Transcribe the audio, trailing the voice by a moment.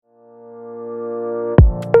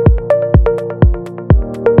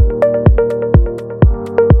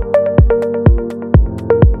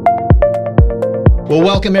Well,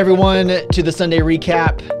 welcome everyone to the Sunday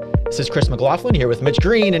Recap. This is Chris McLaughlin here with Mitch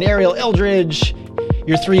Green and Ariel Eldridge,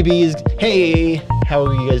 your 3Bs. Hey, how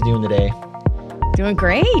are you guys doing today? Doing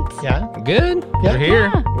great. Yeah? Good. Yeah. We're here.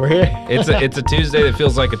 Yeah. We're here. It's a Tuesday that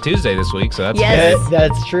feels like a Tuesday this week, so that's Yes. good.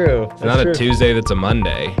 That's true. It's not a Tuesday that's a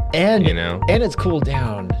Monday. And, you know? and it's cooled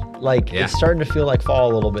down. Like, Yeah. it's starting to feel like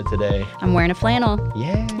fall a little bit today. I'm wearing a flannel.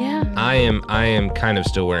 Yeah. Yeah. I am kind of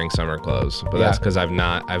still wearing summer clothes, but that's because I've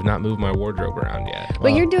not moved my wardrobe around yet.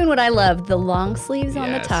 But you're doing what I love, the long sleeves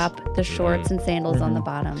on the Yes. top, the shorts and sandals on the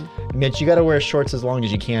bottom. Mitch, you got to wear shorts as long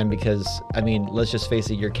as you can because, I mean, let's just face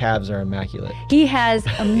it, your calves are immaculate. He has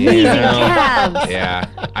amazing You know? calves. Yeah.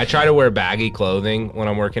 I try to wear baggy clothing when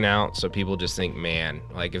I'm working out, so people just think, man,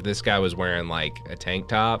 like if this guy was wearing like a tank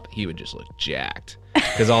top, he would just look jacked.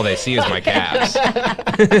 Because all they see is my calves. So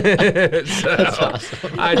That's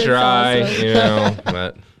awesome. I try, awesome. you know,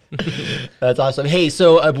 but That's awesome. Hey,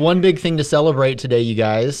 so one big thing to celebrate today, you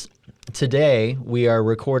guys. Today, we are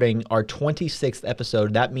recording our 26th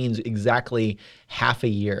episode. That means exactly half a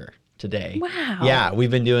year today. Wow. Yeah, we've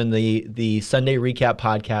been doing the Sunday Recap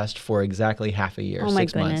podcast for exactly half a year, Oh my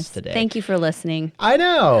 6 months goodness. today. Thank you for listening. I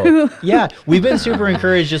know. Yeah, we've been super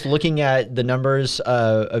encouraged just looking at the numbers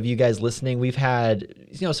of you guys listening. We've had,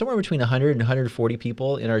 somewhere between 100 and 140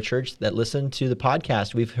 people in our church that listen to the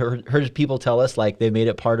podcast. We've heard people tell us like they made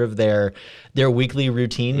it part of their weekly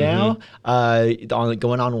routine now, on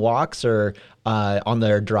going on walks or on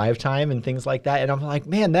their drive time and things like that. And I'm like,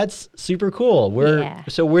 man, that's super cool.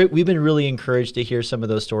 We've been really encouraged to hear some of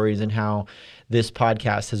those stories and how this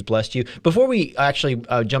podcast has blessed you. Before we actually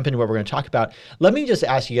jump into what we're going to talk about, let me just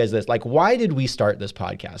ask you guys this. Like, why did we start this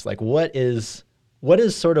podcast? Like, what is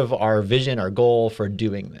sort of our vision, our goal for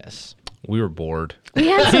doing this? we were bored. We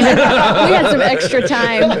had some extra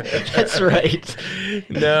time. That's right.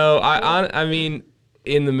 No, I mean,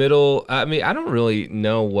 in the middle, I don't really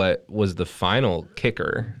know what was the final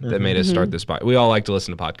kicker that made us start this podcast. We all like to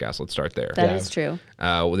listen to podcasts. Let's start there. That is true.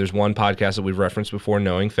 There's one podcast that we've referenced before,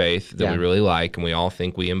 Knowing Faith, that Yeah. we really like, and we all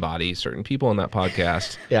think we embody certain people on that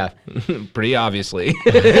podcast. Yeah. Pretty obviously.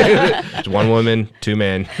 It's one woman, two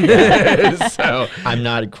men. So I'm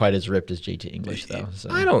not quite as ripped as JT English though. So.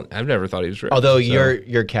 I've never thought he was ripped. Although so.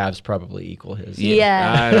 your calves probably equal his.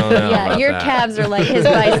 Yeah. I don't know. Yeah, about your that. calves are like his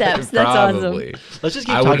biceps. That's Probably. awesome. Let's just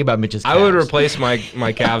keep talking about Mitch's calves. I would replace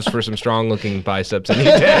my calves for some strong looking biceps any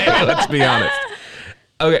day. Let's be honest.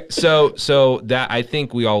 Okay, so that I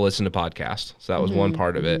think we all listen to podcasts. So that was one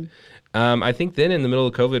part of it. I think then in the middle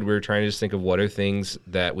of COVID, we were trying to just think of what are things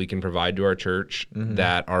that we can provide to our church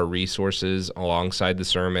that are resources alongside the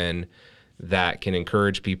sermon that can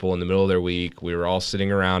encourage people in the middle of their week. We were all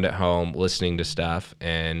sitting around at home listening to stuff,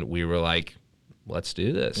 and we were like, let's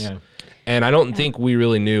do this. Yeah. And I don't think we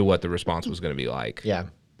really knew what the response was going to be like. Yeah.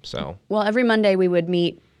 So Well, every Monday we would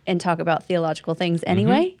meet and talk about theological things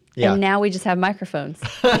anyway. Yeah. And now we just have microphones.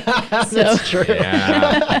 That's true.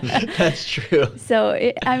 yeah. That's true. So,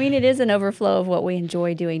 it is an overflow of what we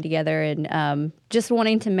enjoy doing together and just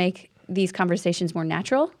wanting to make these conversations more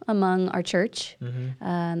natural among our church,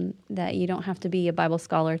 that you don't have to be a Bible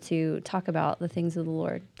scholar to talk about the things of the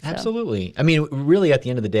Lord. So. Absolutely. I mean, really, at the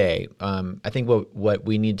end of the day, I think what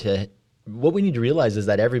we need to realize is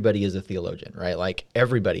that everybody is a theologian, right? Like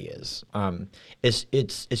everybody is.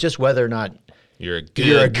 It's just whether or not You're a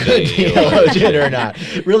good theologian or not.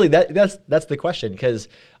 Really, that's the question because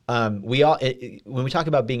when we talk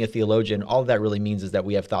about being a theologian, all that really means is that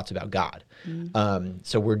we have thoughts about God.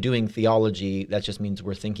 So we're doing theology. That just means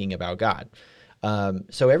we're thinking about God.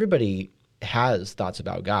 So everybody has thoughts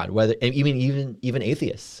about God. Whether even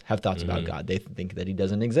atheists have thoughts about God. They think that He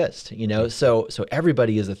doesn't exist. So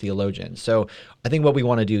everybody is a theologian. So I think what we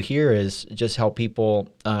want to do here is just help people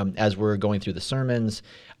as we're going through the sermons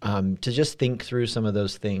to just think through some of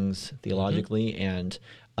those things theologically and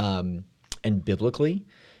biblically,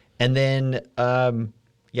 and then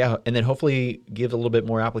hopefully give a little bit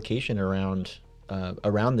more application around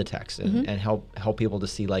the text and help people to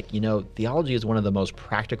see theology is one of the most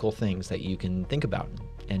practical things that you can think about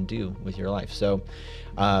and do with your life. So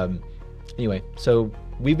anyway, so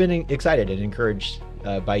we've been excited and encouraged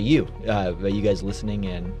by you guys listening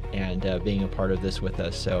and being a part of this with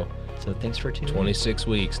us. So thanks for tuning in. 26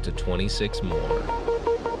 weeks to 26 more.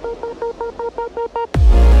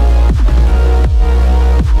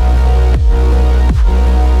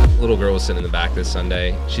 Little girl was sitting in the back this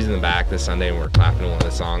Sunday. She's in the back this Sunday, and we're clapping one of the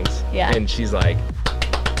songs. Yeah. And she's like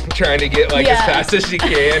trying to get as fast as she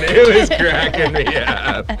can. It was cracking me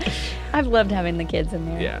up. I've loved having the kids in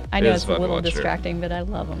there. Yeah, I know it was it's a fun to little watch her. distracting, but I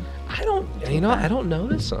love them. I don't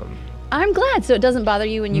notice them. I'm glad. So it doesn't bother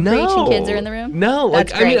you when you preach and kids are in the room? No,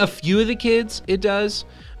 That's like I mean, great. a few of the kids it does,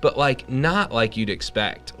 but like not like you'd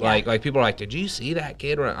expect. Yeah. Like people are like, "Did you see that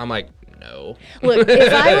kid?" I'm like, "No." Look,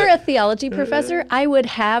 if I were a theology professor, I would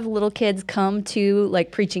have little kids come to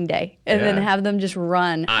like preaching day and then Yeah. have them just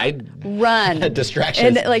run. I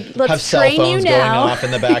Distractions. And like, let's Have cell train you phones going now. off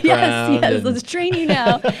in the background yes, and- let's train you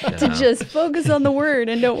now to just focus on the word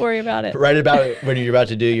and don't worry about it. Right about when you're about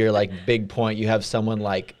to do your like big point, you have someone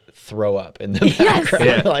like throw up in the Yes. background.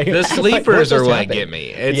 Yeah, Like, the like, sleepers what are just what happened? get me.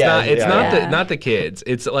 It's Yeah, not. It's yeah, not yeah. not the kids.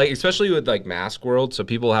 It's like especially with like Mask World. So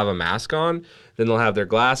people have a mask on, then they'll have their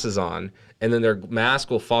glasses on, and then their mask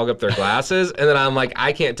will fog up their glasses, and then I'm like,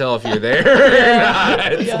 I can't tell if you're there or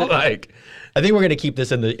not. It's like. I think we're going to keep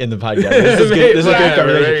this in the podcast. This is good. This is good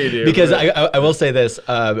Whatever, there conversation. you do, Because but- I will say this: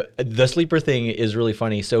 the sleeper thing is really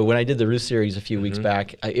funny. So when I did the Ruth series a few weeks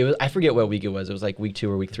back, I forget what week it was. It was like week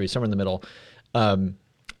 2 or week 3, somewhere in the middle.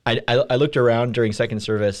 I looked around during second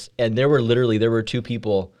service, and there were 2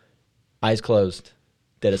 people, eyes closed,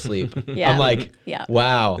 dead asleep. Yeah. I'm like, Yeah.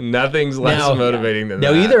 wow. Nothing's less Now- motivating than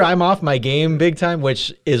Now, that. either I'm off my game big time,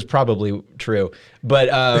 which is probably true, but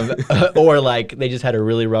or like they just had a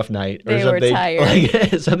really rough night or They were something. tired.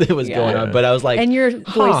 Like something was Yeah. going on. But I was like, And your voice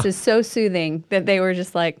huh. is so soothing that they were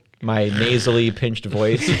just like, My nasally pinched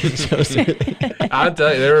voice. So soothing. I'll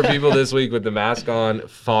tell you, there were people this week with the mask on,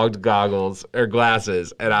 fogged goggles or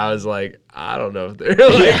glasses, and I was like, I don't know if they're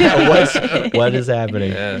like. Yeah, what is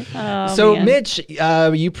happening? Yeah. oh, So, man. Mitch,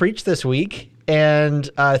 you preached this week, and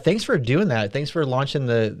thanks for doing that. Thanks for launching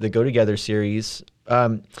the Go Together series.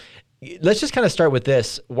 Let's just kind of start with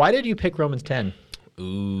this. Why did you pick Romans 10?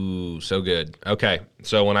 Ooh, so good. Okay,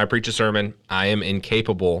 so when I preach a sermon, I am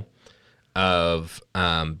incapable of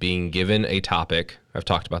being given a topic. I've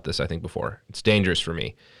talked about this, I think, before. It's dangerous for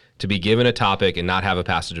me to be given a topic and not have a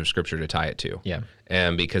passage of scripture to tie it to. Yeah.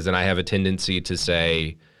 And because then I have a tendency to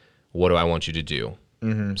say, what do I want you to do?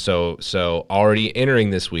 Mm-hmm. So already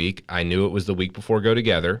entering this week, I knew it was the week before Go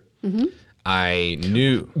Together. Mm-hmm. I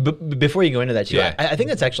knew. But before you go into that, too, Yeah. I think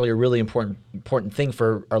that's actually a really important thing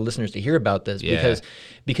for our listeners to hear about this, Yeah.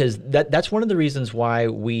 because that's one of the reasons why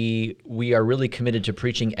we are really committed to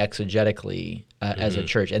preaching exegetically as a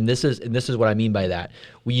church, and this is what I mean by that.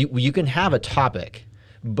 You can have a topic,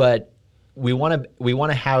 but we want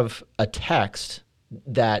to have a text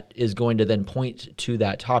that is going to then point to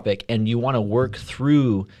that topic, and you want to work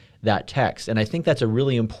through that text, and I think that's a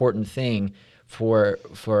really important thing for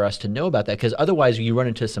us to know about that, because otherwise you run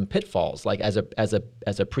into some pitfalls, like as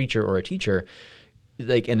a preacher or a teacher,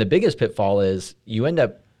 like, and the biggest pitfall is you end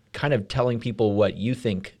up kind of telling people what you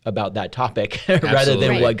think about that topic rather than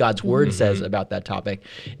Absolutely. what God's word says about that topic.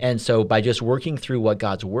 And so by just working through what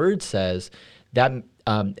God's word says, that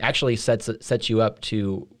actually sets you up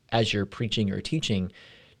to, as you're preaching or teaching,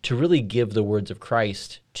 to really give the words of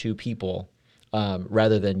Christ to people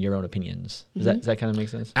rather than your own opinions. Does that kind of make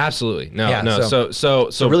sense? Absolutely. No, Yeah, no. So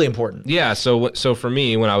really important. Yeah. So for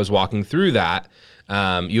me, when I was walking through that,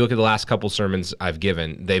 you look at the last couple sermons I've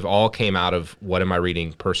given, they've all came out of what am I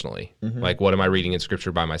reading personally? Like, what am I reading in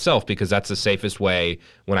scripture by myself? Because that's the safest way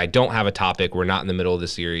when I don't have a topic, we're not in the middle of the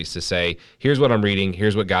series, to say, here's what I'm reading,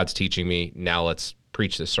 here's what God's teaching me, now let's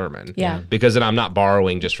preach this sermon. Yeah. Because then I'm not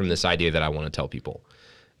borrowing just from this idea that I want to tell people.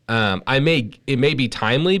 It may be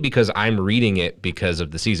timely because I'm reading it because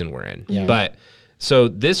of the season we're in. Yeah. But so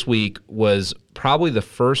this week was probably the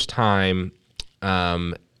first time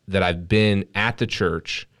that I've been at the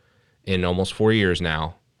church in almost 4 years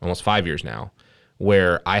now, almost 5 years now,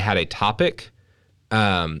 where I had a topic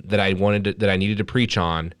that I needed to preach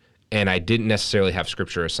on, and I didn't necessarily have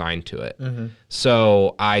scripture assigned to it.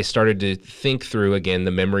 So I started to think through again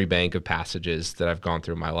the memory bank of passages that I've gone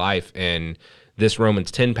through in my life, and this Romans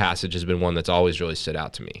 10 passage has been one that's always really stood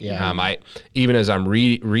out to me. Yeah. I even as I'm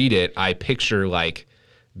read it, I picture like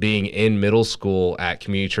being in middle school at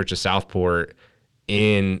Community Church of Southport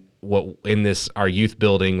in this our youth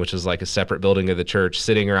building, which is like a separate building of the church,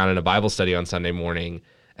 sitting around in a Bible study on Sunday morning.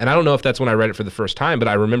 And I don't know if that's when I read it for the first time, but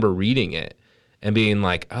I remember reading it and being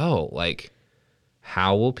like, oh, like,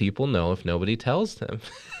 how will people know if nobody tells them?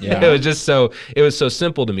 Yeah. It was so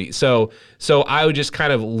simple to me. So I would just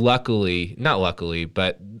kind of not luckily,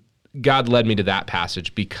 but God led me to that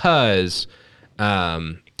passage because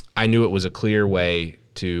I knew it was a clear way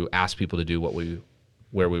to ask people to do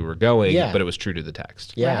where we were going, Yeah. but it was true to the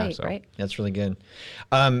text. Yeah, Right, right. That's really good.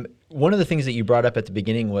 One of the things that you brought up at the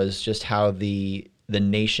beginning was just how the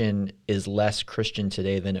nation is less Christian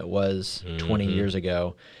today than it was 20 years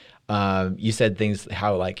ago. You said things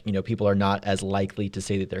how, like, people are not as likely to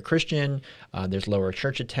say that they're Christian. There's lower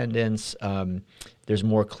church attendance. There's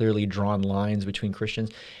more clearly drawn lines between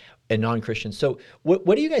Christians. and non-Christians. So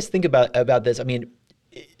what do you guys think about this? I mean,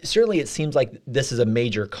 certainly it seems like this is a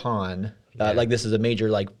major con, like this is a major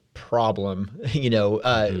like problem,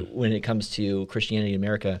 when it comes to Christianity in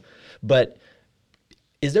America. But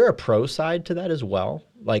is there a pro side to that as well?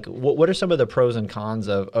 Like, what are some of the pros and cons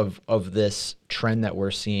of this trend that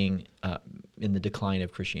we're seeing in the decline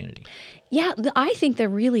of Christianity? Yeah, I think there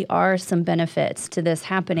really are some benefits to this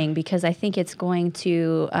happening, because I think it's going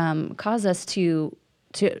to cause us to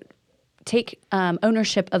take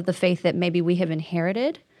ownership of the faith that maybe we have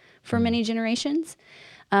inherited for many generations.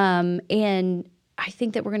 And I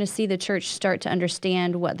think that we're going to see the church start to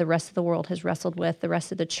understand what the rest of the world has wrestled with, the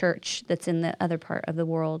rest of the church that's in the other part of the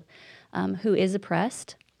world, who is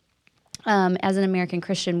oppressed. As an American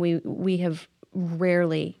Christian, we have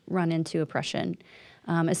rarely run into oppression,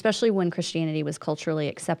 especially when Christianity was culturally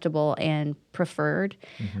acceptable and preferred.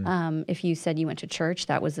 If you said you went to church,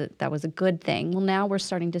 that was a good thing. Well, now we're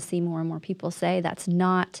starting to see more and more people say that's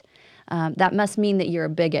not. That must mean that you're a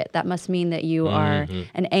bigot. That must mean that you are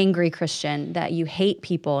an angry Christian, that you hate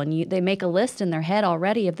people, and they make a list in their head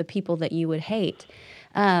already of the people that you would hate.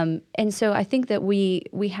 And so I think that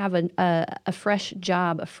we have a fresh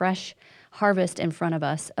job, a fresh harvest in front of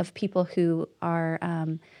us of people who are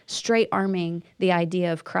straight arming the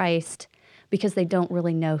idea of Christ because they don't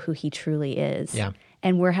really know who he truly is. Yeah.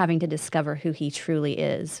 And we're having to discover who he truly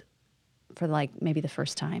is for like maybe the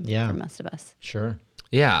first time for most of us. Sure.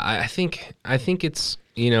 Yeah, I think it's,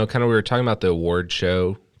 kind of, we were talking about the award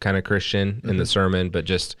show kind of Christian in the sermon, but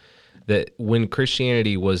just that when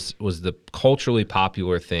Christianity was the culturally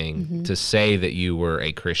popular thing to say that you were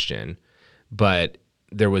a Christian, but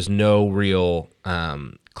there was no real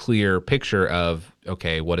clear picture of,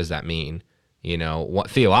 okay, what does that mean?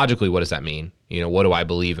 Theologically, what does that mean? What do I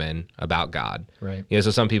believe in about God? Right.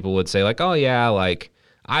 So some people would say like, oh yeah, like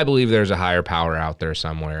I believe there's a higher power out there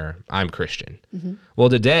somewhere. I'm Christian. Well,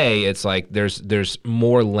 today it's like there's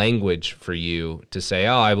more language for you to say,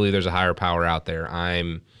 oh, I believe there's a higher power out there.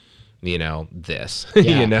 I'm, this,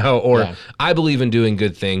 or I believe in doing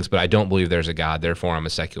good things, but I don't believe there's a God. Therefore, I'm a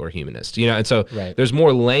secular humanist. And so there's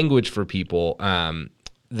more language for people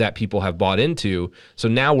that people have bought into. So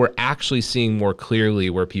now we're actually seeing more clearly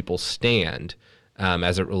where people stand.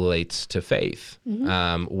 As it relates to faith,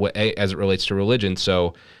 as it relates to religion.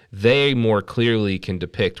 So they more clearly can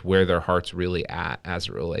depict where their heart's really at as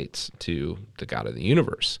it relates to the God of the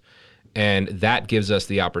universe. And that gives us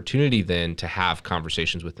the opportunity then to have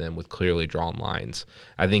conversations with them with clearly drawn lines.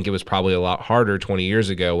 I think it was probably a lot harder 20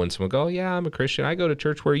 years ago when someone go, yeah, I'm a Christian. I go to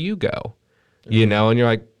church where you go, and you're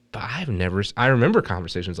like, but I remember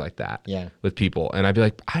conversations like that with people. And I'd be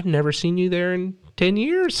like, I've never seen you there in 10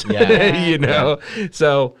 years,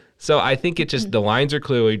 So I think it just, the lines are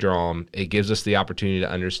clearly drawn. It gives us the opportunity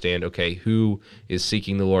to understand, okay, who is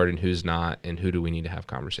seeking the Lord and who's not, and who do we need to have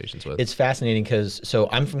conversations with? It's fascinating because,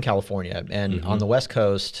 I'm from California, and on the West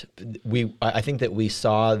Coast, I think that we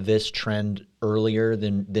saw this trend earlier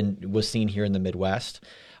than was seen here in the Midwest.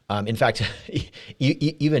 In fact,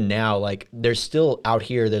 even now, like there's still out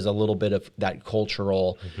here, there's a little bit of that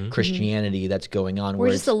cultural Christianity that's going on. We're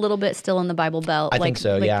just a little bit still in the Bible Belt. I think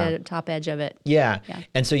so, the top edge of it. Yeah.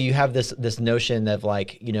 And so you have this notion of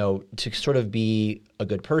like, to sort of be a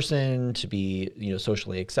good person, to be,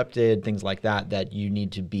 socially accepted, things like that you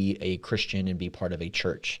need to be a Christian and be part of a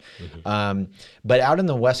church. But out in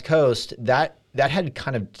the West Coast, that had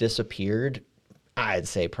kind of disappeared, I'd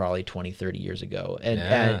say probably 20, 30 years ago.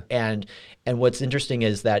 And what's interesting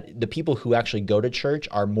is that the people who actually go to church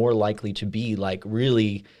are more likely to be like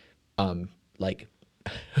really like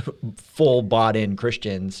full bought in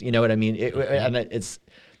Christians. You know what I mean? It's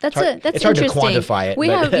hard to quantify it.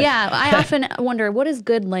 I often wonder what is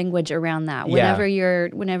good language around that whenever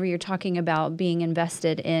you're talking about being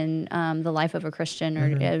invested in the life of a Christian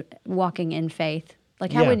or walking in faith.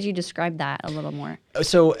 Like, how would you describe that a little more?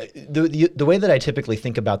 So the way that I typically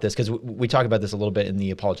think about this, because we talk about this a little bit in the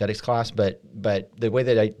apologetics class, but the way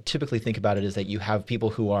that I typically think about it is that you have people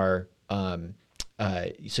who are,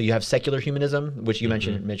 so you have secular humanism, which you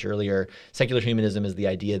mentioned, Mitch, earlier. Secular humanism is the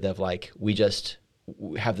idea that like we just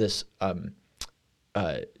have this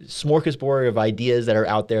smorgasbord of ideas that are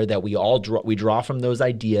out there that we draw from those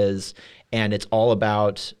ideas, and it's all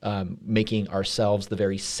about making ourselves the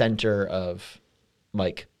very center of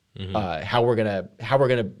like how we're gonna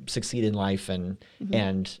succeed in life and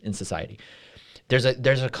in society. There's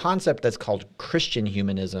a concept that's called Christian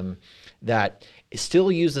humanism that still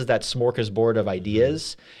uses that smorgasbord of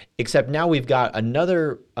ideas, except now we've got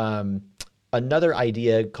another another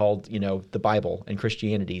idea called, the Bible and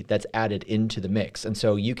Christianity that's added into the mix. And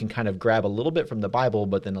so you can kind of grab a little bit from the Bible,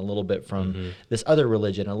 but then a little bit from this other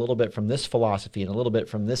religion, a little bit from this philosophy, and a little bit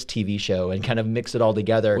from this TV show, and kind of mix it all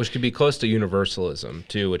together. Which could be close to universalism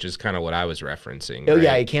too, which is kind of what I was referencing. Oh right?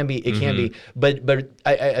 yeah, it can be. It can be. But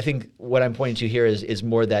I think what I'm pointing to here is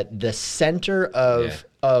more that the center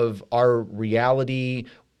of our reality,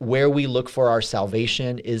 where we look for our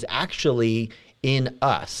salvation, is actually in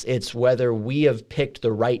us. It's whether we have picked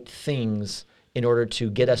the right things in order to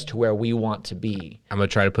get us to where we want to be. I'm gonna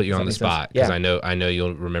try to put you on the spot because Yeah. I know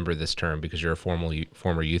you'll remember this term because you're a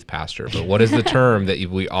former youth pastor. But what is the term that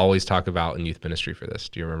we always talk about in youth ministry for this?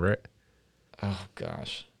 Do you remember it? Oh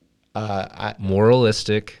gosh.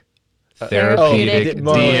 Moralistic, Therapeutic therapeutic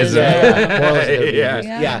Moralism. deism. Moralism.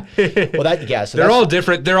 Yeah. Well, so They're that's- all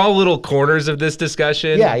different. They're all little corners of this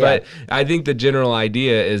discussion. Yeah, yeah. But I think the general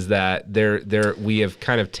idea is that we have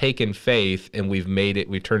kind of taken faith and we've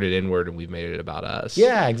turned it inward and we've made it about us.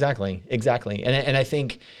 Yeah, exactly. And I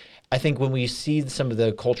think when we see some of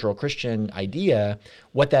the cultural Christian idea,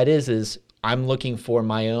 what that is I'm looking for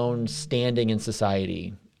my own standing in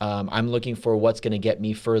society. I'm looking for what's going to get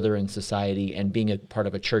me further in society, and being a part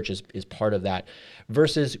of a church is part of that.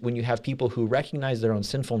 Versus when you have people who recognize their own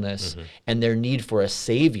sinfulness and their need for a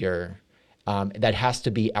savior, that has to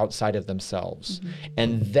be outside of themselves.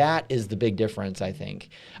 And that is the big difference, I think.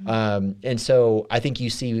 And so I think you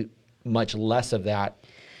see much less of that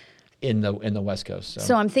in the West Coast.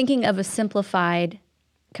 So I'm thinking of a simplified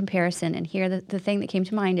comparison, and here the thing that came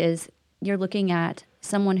to mind is you're looking at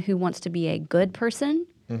someone who wants to be a good person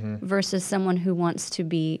versus someone who wants to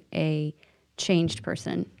be a changed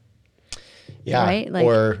person. Yeah, right? Like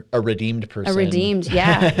or a redeemed person. A redeemed,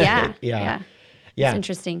 yeah. Yeah. It's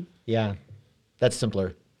interesting. Yeah, that's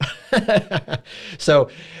simpler. So,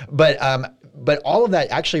 but all of that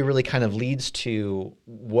actually really kind of leads to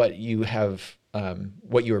what you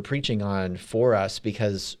were preaching on for us,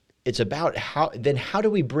 because it's about how do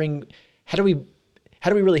we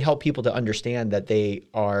really help people to understand that they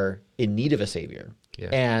are in need of a savior,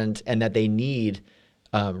 and that they need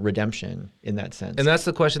redemption in that sense. And that's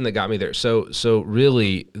the question that got me there. So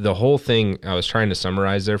really, the whole thing I was trying to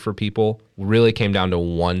summarize there for people really came down to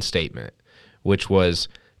one statement, which was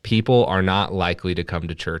people are not likely to come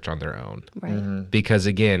to church on their own. Right. Because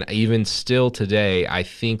again, even still today, I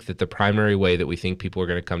think that the primary way that we think people are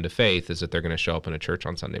going to come to faith is that they're going to show up in a church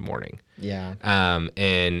on Sunday morning. Yeah.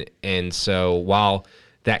 And so while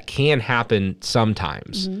that can happen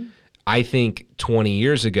sometimes, I think 20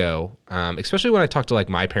 years ago, especially when I talked to like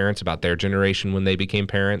my parents about their generation when they became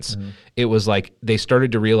parents, it was like they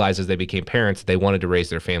started to realize as they became parents, they wanted to raise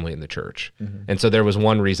their family in the church. And so there was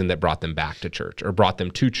one reason that brought them back to church or brought them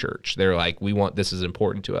to church. They're like, this is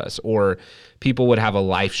important to us. Or people would have a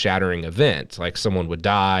life-shattering event, like someone would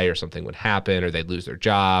die or something would happen or they'd lose their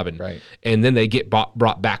job. And then they get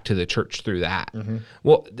brought back to the church through that.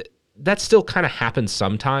 Well, that still kind of happens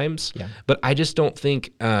sometimes, but I just don't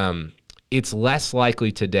think it's less likely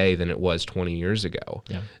today than it was 20 years ago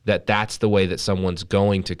that that's the way that someone's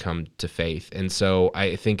going to come to faith. And so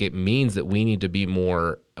I think it means that we need to be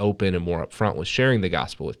more open and more upfront with sharing the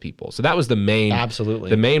gospel with people. So that was the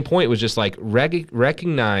main point was just like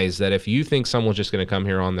recognize that if you think someone's just going to come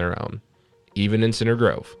here on their own, even in Center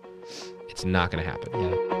Grove, it's not going to happen.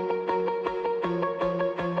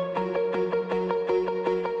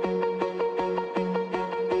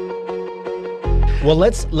 Well,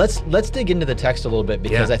 let's dig into the text a little bit,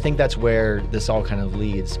 because I think that's where this all kind of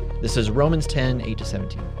leads. This is Romans 10,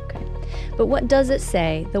 8-17. Okay. But what does it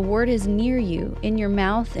say? The word is near you, in your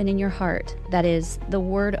mouth and in your heart. That is the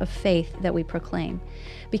word of faith that we proclaim.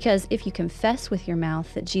 Because if you confess with your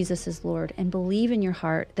mouth that Jesus is Lord and believe in your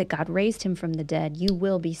heart that God raised him from the dead, you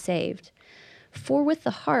will be saved. For with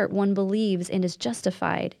the heart one believes and is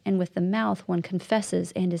justified, and with the mouth one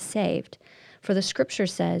confesses and is saved. For the scripture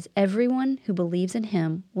says, everyone who believes in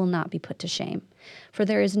him will not be put to shame. For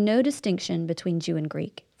there is no distinction between Jew and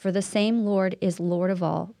Greek. For the same Lord is Lord of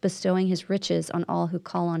all, bestowing his riches on all who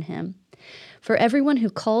call on him. For everyone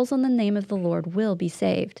who calls on the name of the Lord will be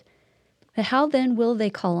saved. But how then will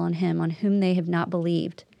they call on him on whom they have not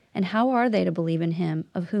believed? And how are they to believe in him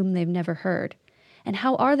of whom they've never heard? And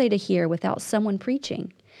how are they to hear without someone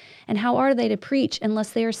preaching? And how are they to preach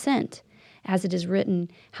unless they are sent? As it is written,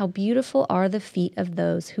 how beautiful are the feet of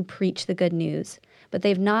those who preach the good news, but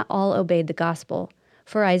they've not all obeyed the gospel.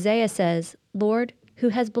 For Isaiah says, Lord, who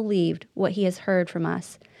has believed what he has heard from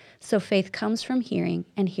us? So faith comes from hearing,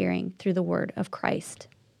 and hearing through the word of Christ.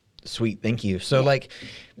 Sweet, thank you. So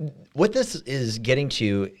what this is getting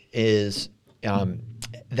to is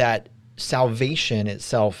that salvation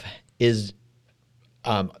itself is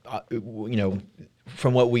from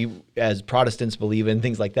what we as Protestants believe in,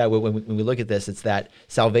 things like that, when we look at this, it's that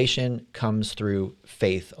salvation comes through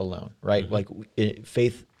faith alone, right? Like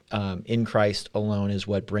faith in Christ alone is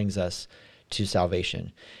what brings us to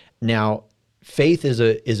salvation. Now, faith is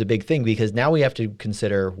a big thing, because now we have to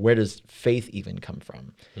consider, where does faith even come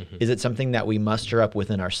from? Is it something that we muster up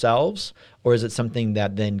within ourselves, or is it something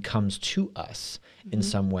that then comes to us in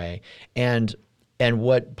some way? And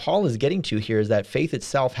what Paul is getting to here is that faith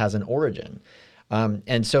itself has an origin.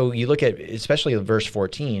 And so you look at, especially verse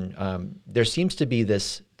 14, there seems to be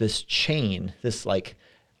this chain, this like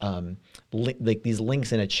these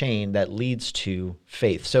links in a chain that leads to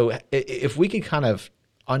faith. So if we could kind of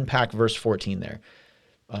unpack verse 14 there,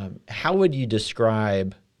 how would you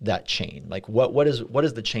describe that chain? Like what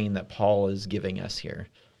is the chain that Paul is giving us here?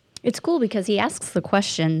 It's cool because he asks the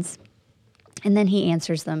questions and then he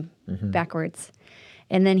answers them backwards.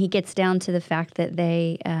 And then he gets down to the fact that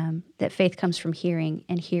that faith comes from hearing,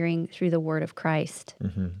 and hearing through the word of Christ.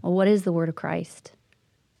 Well, what is the word of Christ?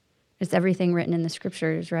 It's everything written in the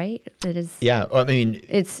scriptures, right? It is. Yeah, I mean,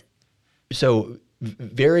 it's so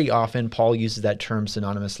very often Paul uses that term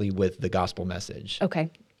synonymously with the gospel message. okay.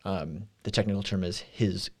 The technical term is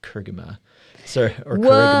his kerygma, or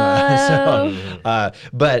Whoa.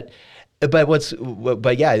 kerygma. But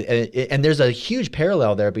yeah, and there's a huge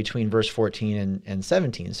parallel there between verse 14 and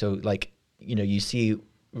 17. So like, you see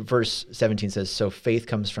verse 17 says, so faith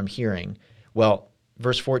comes from hearing. Well,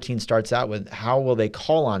 verse 14 starts out with, how will they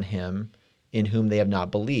call on him in whom they have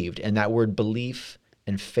not believed? And that word belief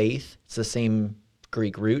and faith, it's the same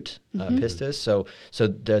Greek root, pistis. So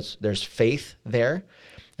there's faith there,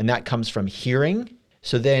 and that comes from hearing.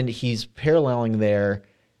 So then he's paralleling there.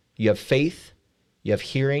 You have faith, you have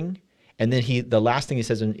hearing, and then the last thing he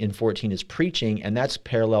says in 14 is preaching, and that's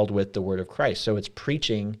paralleled with the word of Christ. So it's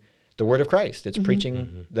preaching the word of Christ. It's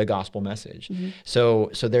preaching the gospel message.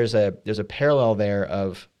 So there's a parallel there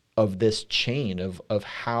of this chain of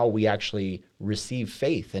how we actually receive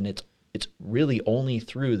faith, and it's really only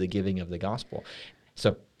through the giving of the gospel.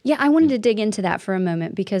 So Yeah, I wanted to dig into that for a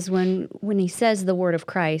moment, because when he says the word of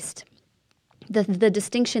Christ, the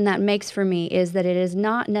distinction that makes for me is that it is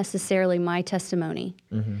not necessarily my testimony.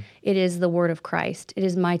 It is the word of Christ. It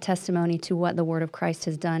is my testimony to what the word of Christ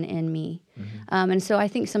has done in me. And so I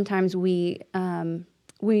think sometimes we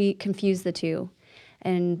confuse the two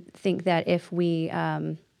and think that if we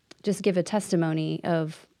just give a testimony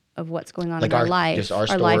of what's going on like in our life, just our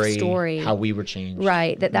life story, how we were changed.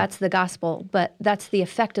 right, that's the gospel, but that's the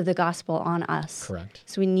effect of the gospel on us. Correct.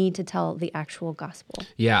 So we need to tell the actual gospel.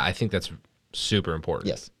 Yeah, I think that's super important.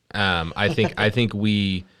 Yes. I think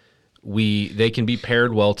they can be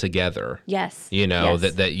paired well together. Yes. Yes.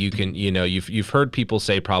 Yes. that you can, you've heard people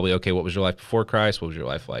say probably, okay, what was your life before Christ? What was your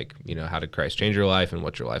life like? How did Christ change your life? And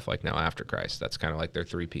what's your life like now after Christ? That's kind of like their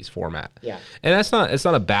 3-piece format. Yeah. And it's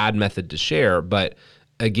not a bad method to share, but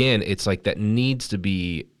again, it's like that needs to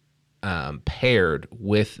be paired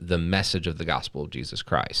with the message of the gospel of Jesus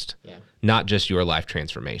Christ. Yeah. Not just your life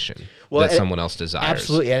transformation that someone else desires.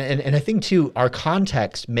 Absolutely. And I think, too, our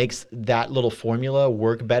context makes that little formula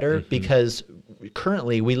work better, because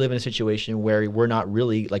currently we live in a situation where we're not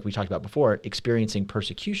really, like we talked about before, experiencing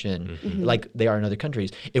persecution like they are in other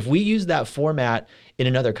countries. If we use that format in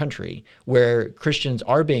another country where Christians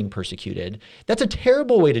are being persecuted, that's a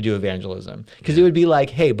terrible way to do evangelism, because it would be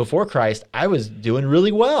like, hey, before Christ, I was doing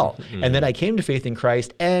really well. And then I came to faith in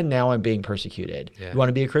Christ, and now I'm being persecuted. Yeah. You want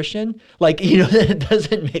to be a Christian? Like, that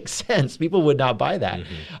doesn't make sense. People would not buy that.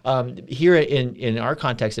 Here in our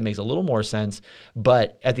context, it makes a little more sense.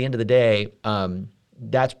 But at the end of the day,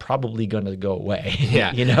 that's probably going to go away.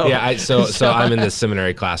 Yeah. Yeah. So I'm in this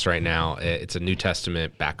seminary class right now. It's a New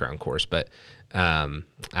Testament background course, but I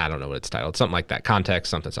don't know what it's titled. Something like that. Context,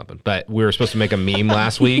 something. But we were supposed to make a meme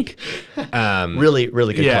last week. Really,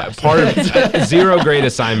 really good class. Part of 0 grade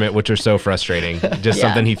assignment, which are so frustrating. Just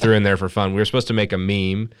something he threw in there for fun. We were supposed to make a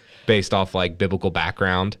meme based off like biblical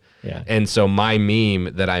background. Yeah. And so my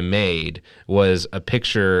meme that I made was a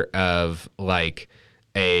picture of like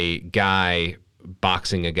a guy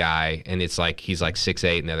boxing a guy, and it's like he's like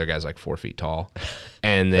 6'8" and the other guy's like 4 feet tall.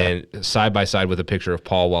 And then side by side with a picture of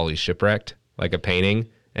Paul while he's shipwrecked, like a painting,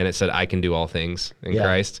 and it said, I can do all things in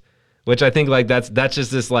Christ. Which I think like that's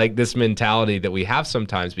just this mentality that we have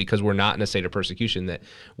sometimes, because we're not in a state of persecution, that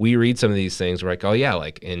we read some of these things, we're like, oh yeah,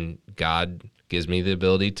 like, and God gives me the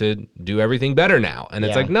ability to do everything better now. And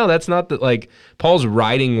it's like, no, that's not like Paul's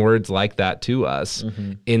writing words like that to us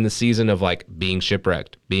in the season of like being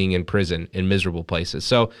shipwrecked, being in prison, in miserable places.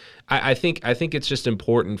 So I think it's just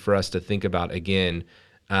important for us to think about, again,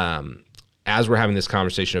 as we're having this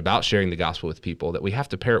conversation about sharing the gospel with people, that we have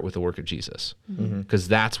to pair it with the work of Jesus, because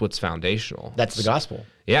that's what's foundational. That's the gospel.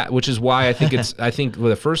 Yeah, which is why I think I think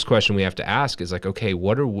the first question we have to ask is like, okay,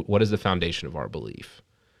 what is the foundation of our belief?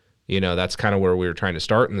 That's kind of where we were trying to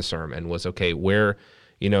start in the sermon was, okay, where,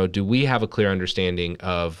 do we have a clear understanding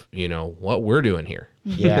of, what we're doing here?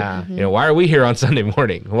 Yeah. Why are we here on Sunday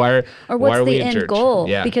morning? Why Or what's are we the in end church? goal?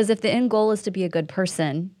 Yeah. Because if the end goal is to be a good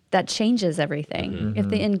person, that changes everything. If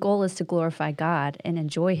the end goal is to glorify God and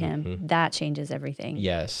enjoy Him, that changes everything.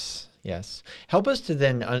 Yes. Help us to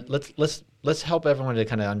then let's help everyone to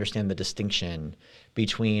kind of understand the distinction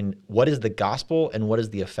between what is the gospel and what is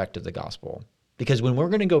the effect of the gospel. Because when we're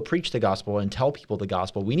going to go preach the gospel and tell people the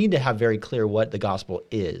gospel, we need to have very clear what the gospel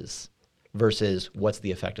is versus what's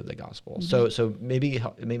the effect of the gospel. So maybe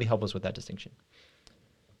help us with that distinction.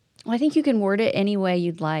 Well, I think you can word it any way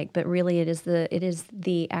you'd like, but really it is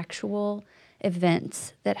the actual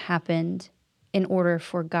events that happened in order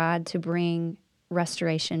for God to bring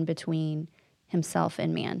restoration between Himself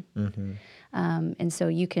and man. And so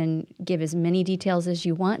you can give as many details as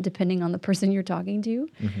you want, depending on the person you're talking to,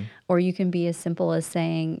 or you can be as simple as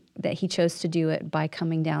saying that He chose to do it by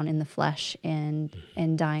coming down in the flesh and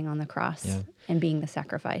dying on the cross and being the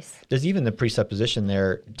sacrifice. There's even the presupposition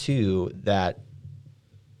there too that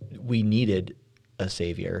we needed a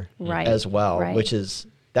savior as well, which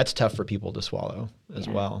that's tough for people to swallow as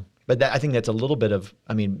well. But I think that's a little bit of,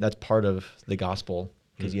 that's part of the gospel,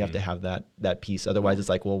 because you have to have that piece. Otherwise, it's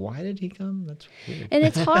like, well, why did He come? That's weird. And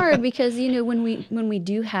it's hard because, when we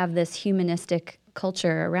do have this humanistic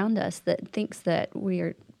culture around us that thinks that we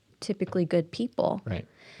are typically good people, Right.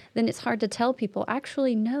 then it's hard to tell people,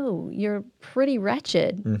 actually, no, you're pretty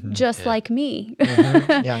wretched, just like me.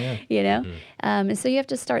 Yeah. And so you have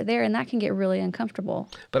to start there, and that can get really uncomfortable.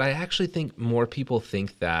 But I actually think more people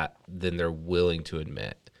think that than they're willing to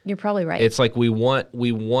admit. You're probably right. It's like we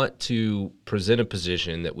want to present a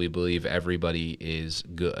position that we believe everybody is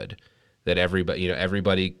good, that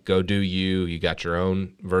everybody go do you got your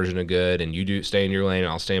own version of good, and you stay in your lane,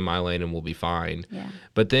 and I'll stay in my lane, and we'll be fine. Yeah.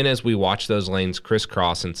 But then as we watch those lanes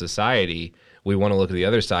crisscross in society, we want to look at the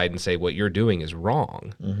other side and say what you're doing is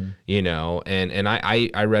wrong. And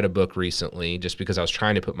I read a book recently just because I was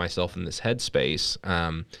trying to put myself in this headspace.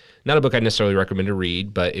 Not a book I necessarily recommend to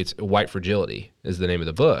read, but it's White Fragility is the name of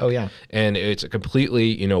the book. Oh, yeah. And it's a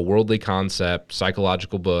completely, worldly concept,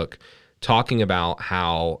 psychological book talking about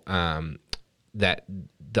how that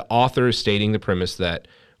the author is stating the premise that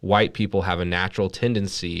white people have a natural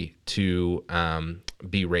tendency to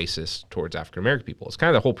be racist towards African-American people. It's kind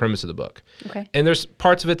of the whole premise of the book. Okay. And there's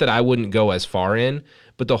parts of it that I wouldn't go as far in,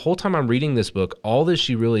 but the whole time I'm reading this book, all this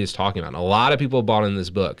she really is talking about, and a lot of people have bought in this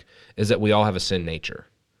book, is that we all have a sin nature.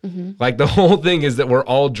 Like the whole thing is that we're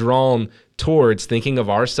all drawn towards thinking of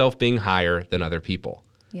ourselves being higher than other people.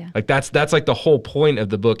 Yeah. Like that's like the whole point of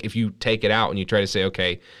the book if you take it out and you try to say,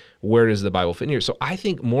 okay, where does the Bible fit in here? So I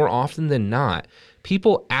think more often than not,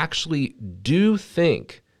 people actually do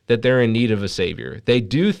think that they're in need of a savior. They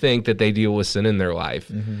do think that they deal with sin in their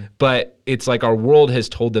life, but it's like our world has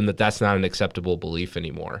told them that that's not an acceptable belief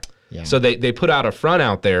anymore. Yeah. So they put out a front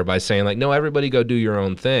out there by saying like, no, everybody go do your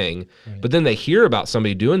own thing. Right. But then they hear about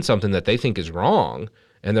somebody doing something that they think is wrong.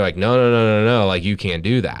 And they're like, no, like you can't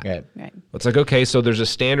do that. Right. It's like, okay, so there's a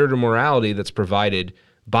standard of morality that's provided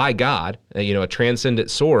by God, a transcendent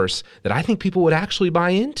source that I think people would actually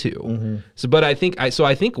buy into. So, but I think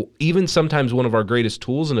even sometimes one of our greatest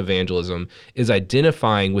tools in evangelism is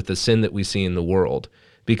identifying with the sin that we see in the world,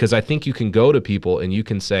 because I think you can go to people and you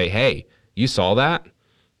can say, hey, you saw that?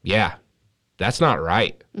 Yeah, that's not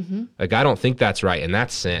right. Like, I don't think that's right. And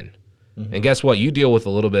that's sin. And guess what? You deal with a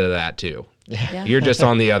little bit of that too. Yeah. You're just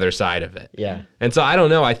on the other side of it. Yeah. And so I don't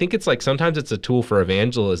know. I think it's like sometimes it's a tool for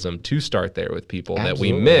evangelism to start there with people that we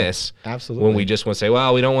Absolutely. miss Absolutely. when we just want to say,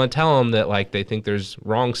 well, we don't want to tell them that like they think there's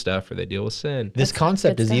wrong stuff or they deal with sin. This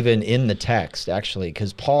concept good is stuff. even in the text, actually,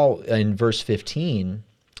 because Paul, in verse 15,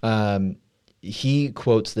 he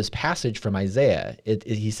quotes this passage from Isaiah.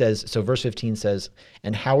 He says, so verse 15 says,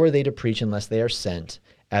 "And how are they to preach unless they are sent?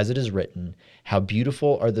 As it is written, how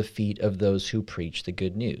beautiful are the feet of those who preach the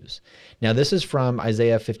good news." Now, this is from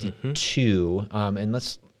Isaiah 52, and I'm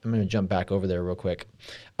going to jump back over there real quick.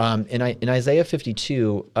 In Isaiah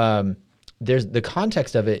 52, there's the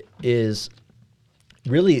context of it is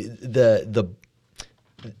really the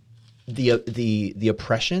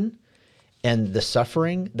oppression and the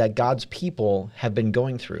suffering that God's people have been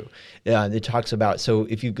going through. It talks about, so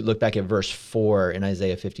if you look back at verse 4 in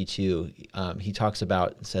Isaiah 52, he talks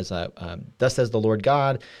about, says, "Thus says the Lord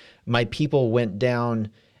God, my people went down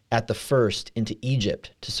at the first into Egypt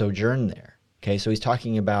to sojourn there." Okay, so he's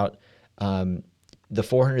talking about the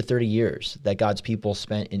 430 years that God's people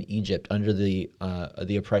spent in Egypt under the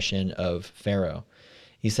oppression of Pharaoh.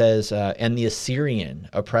 He says, and the Assyrian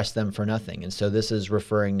oppressed them for nothing. And so this is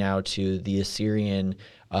referring now to the Assyrian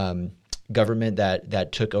government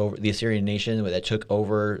that took over, the Assyrian nation that took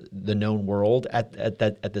over the known world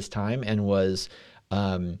at this time, and was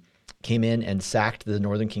came in and sacked the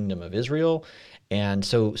northern kingdom of Israel. And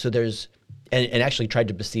so there's, and actually tried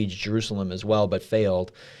to besiege Jerusalem as well, but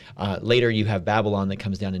failed. Later, you have Babylon that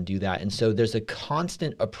comes down and do that. And so there's a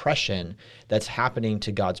constant oppression that's happening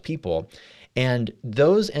to God's people. And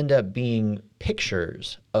those end up being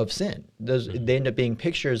pictures of sin. They end up being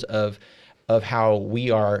pictures of how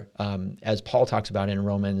we are, as Paul talks about in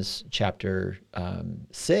Romans chapter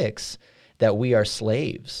 6, that we are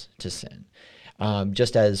slaves to sin.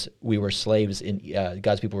 Just as we were slaves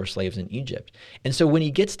God's people were slaves in Egypt. And so when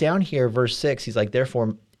he gets down here, verse 6, he's like,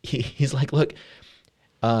 therefore, he's like, look,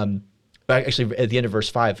 actually at the end of verse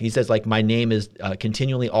 5, he says, like, my name is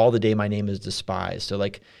continually all the day my name is despised. So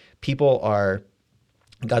like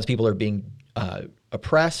God's people are being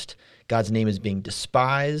oppressed. God's name is being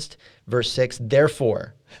despised. Verse 6,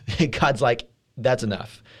 therefore, God's like, that's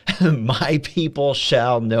enough. My people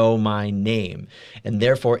shall know my name. And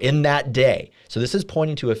therefore, in that day, so this is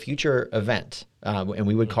pointing to a future event, and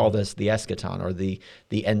we would call this the eschaton, or the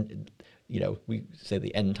end. We say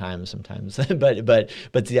the end times sometimes, but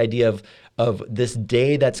it's the idea of this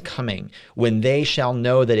day that's coming, when they shall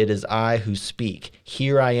know that it is I who speak.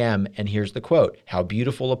 Here I am, and here's the quote: "How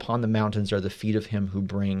beautiful upon the mountains are the feet of him who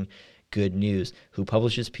bring good news, who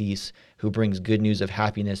publishes peace, who brings good news of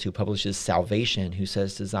happiness, who publishes salvation, who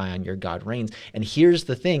says to Zion, your God reigns." And here's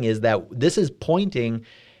the thing: is that this is pointing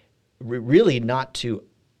really not to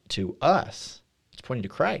us; it's pointing to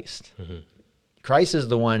Christ. Mm-hmm. Christ is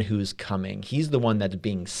the one who's coming. He's the one that's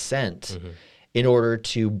being sent in order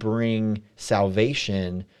to bring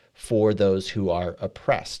salvation for those who are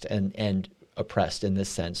oppressed, and oppressed in this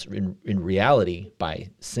sense, in reality, by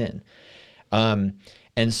sin.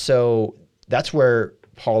 And so that's where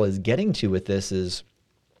Paul is getting to with this is,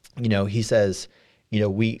 he says,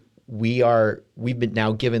 we've been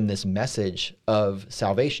now given this message of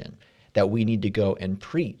salvation that we need to go and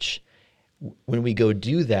preach. When we go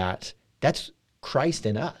do that, that's Christ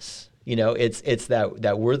in us. It's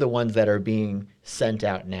that we're the ones that are being sent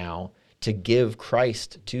out now to give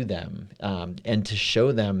Christ to them, and to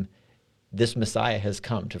show them this Messiah has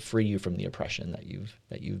come to free you from the oppression that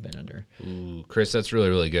you've been under. Ooh, Chris, that's really,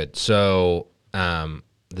 really good. So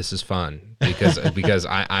this is fun because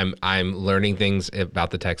I'm learning things about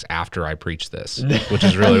the text after I preach this, which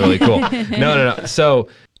is really, really cool. No. So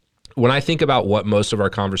when I think about what most of our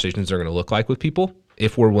conversations are going to look like with people,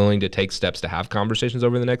 if we're willing to take steps to have conversations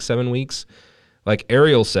over the next 7 weeks, like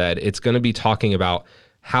Ariel said, it's going to be talking about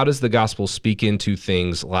how does the gospel speak into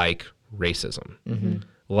things like racism,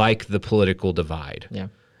 like the political divide,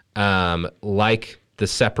 like the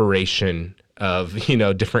separation of,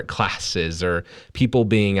 different classes, or people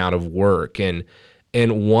being out of work. And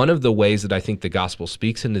one of the ways that I think the gospel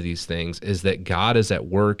speaks into these things is that God is at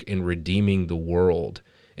work in redeeming the world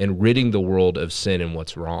and ridding the world of sin and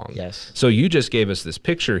what's wrong. Yes. So you just gave us this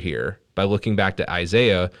picture here by looking back to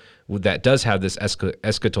Isaiah that does have this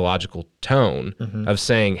eschatological tone of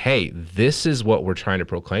saying, hey, this is what we're trying to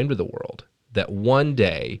proclaim to the world, that one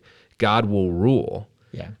day God will rule.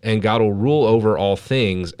 Yeah. And God will rule over all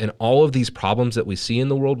things, and all of these problems that we see in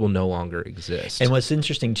the world will no longer exist. And what's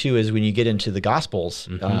interesting, too, is when you get into the Gospels,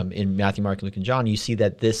 in Matthew, Mark, Luke, and John, you see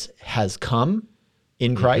that this has come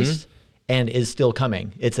in Christ and is still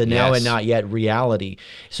coming. It's a now and not yet reality.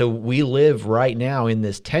 So we live right now in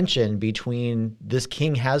this tension between this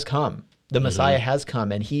king has come, the Messiah has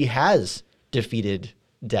come, and he has defeated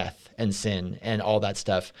death and sin and all that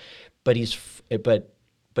stuff, but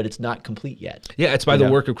but it's not complete yet. Yeah, it's by the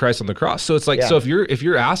work of Christ on the cross. So it's like, so if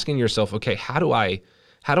you're asking yourself, okay, how do I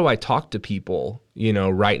talk to people,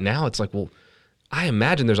 right now? It's like, well, I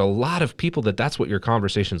imagine there's a lot of people that's what your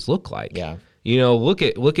conversations look like. Yeah. Look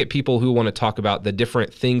at people who want to talk about the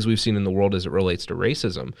different things we've seen in the world as it relates to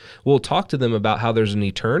racism. We'll talk to them about how there's an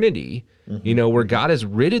eternity, where God has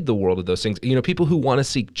ridded the world of those things. People who want to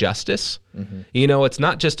seek justice, it's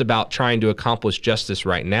not just about trying to accomplish justice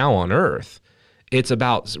right now on earth. It's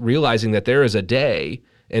about realizing that there is a day,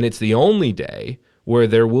 and it's the only day, where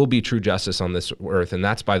there will be true justice on this earth, and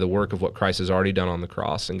that's by the work of what Christ has already done on the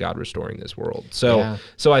cross and God restoring this world. So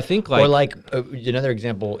I think or another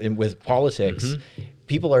example with politics,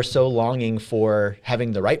 people are so longing for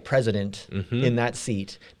having the right president in that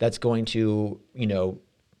seat that's going to,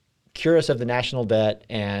 cure us of the national debt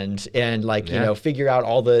and like, you Yeah. know, figure out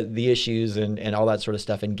all the issues and all that sort of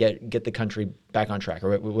stuff and get the country back on track,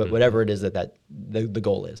 or whatever it is that the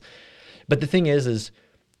goal is. But the thing is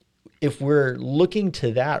if we're looking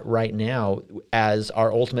to that right now as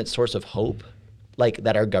our ultimate source of hope, like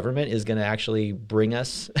that our government is going to actually bring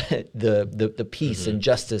us the peace and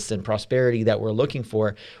justice and prosperity that we're looking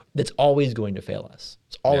for, that's always going to fail us.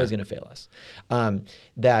 It's always going to fail us.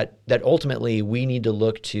 That ultimately we need to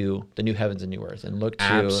look to the new heavens and new earth and look to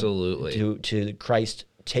Absolutely. to Christ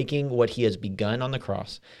taking what he has begun on the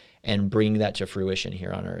cross and bringing that to fruition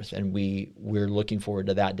here on earth. And we're looking forward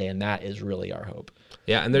to that day, and that is really our hope.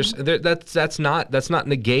 Yeah, and that's not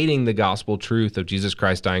negating the gospel truth of Jesus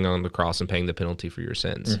Christ dying on the cross and paying the penalty for your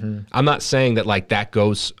sins. I'm not saying that like that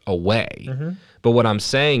goes away. But what I'm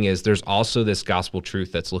saying is there's also this gospel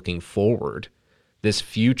truth that's looking forward, this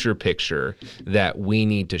future picture that we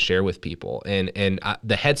need to share with people. And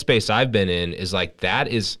the headspace I've been in is like, that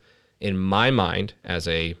is, in my mind, as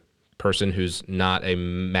a person who's not a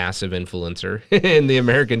massive influencer in the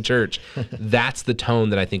American church, that's the tone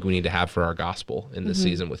that I think we need to have for our gospel in this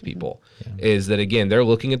season with people. Is that, again, they're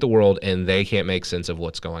looking at the world and they can't make sense of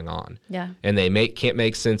what's going on. Yeah. And they can't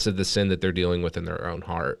make sense of the sin that they're dealing with in their own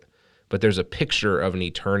heart. But there's a picture of an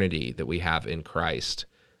eternity that we have in Christ,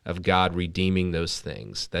 of God redeeming those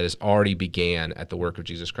things that has already began at the work of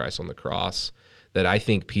Jesus Christ on the cross, that I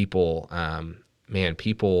think people need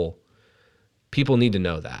to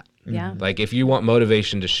know that. Yeah. Like, if you want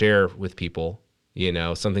motivation to share with people, you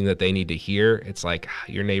know, something that they need to hear, it's like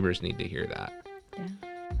your neighbors need to hear that. Yeah.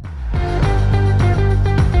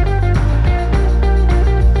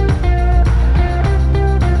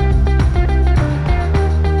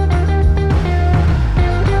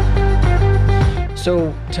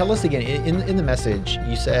 So tell us again, in the message,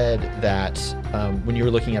 you said that when you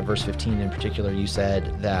were looking at verse 15 in particular, you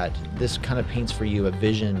said that this kind of paints for you a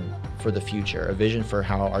vision for the future, a vision for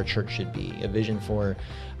how our church should be, a vision for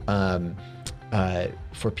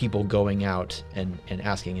people going out and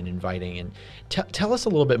asking and inviting. And tell us a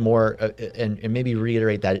little bit more and maybe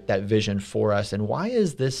reiterate that vision for us. And why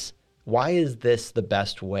is this the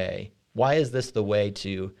best way? Why is this the way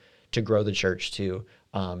to grow the church, to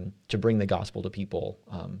bring the gospel to people,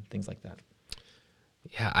 things like that?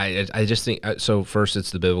 Yeah, I just think, so first it's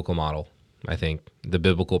the biblical model. I think the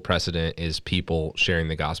biblical precedent is people sharing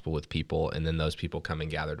the gospel with people, and then those people come and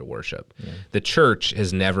gather to worship. Yeah. The church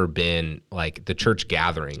has never been like the church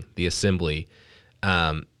gathering, the assembly.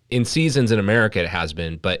 In seasons in America it has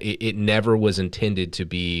been, but it never was intended to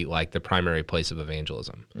be like the primary place of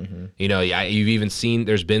evangelism. Mm-hmm. You know, you've even seen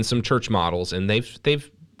there's been some church models, and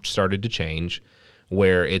they've started to change,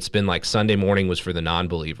 where it's been like Sunday morning was for the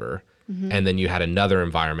non-believer, and then you had another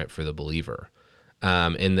environment for the believer.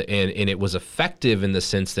 And it was effective in the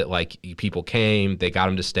sense that like people came, they got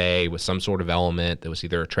them to stay with some sort of element that was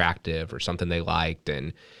either attractive or something they liked,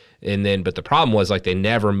 but the problem was like they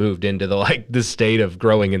never moved into the state of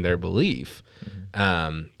growing in their belief.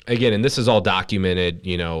 Again, and this is all documented.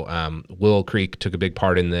 You know, Willow Creek took a big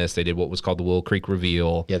part in this. They did what was called the Willow Creek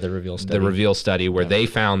Reveal. Yeah, the Reveal study. The Reveal study, where they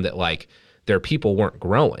found that like their people weren't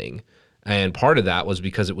growing, and part of that was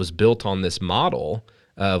because it was built on this model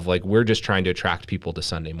of like, we're just trying to attract people to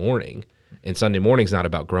Sunday morning. And Sunday morning's not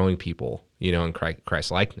about growing people, you know, in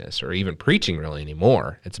Christ likeness, or even preaching really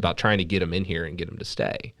anymore. It's about trying to get them in here and get them to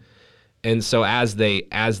stay. And so as they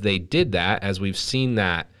did that, as we've seen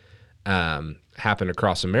that happen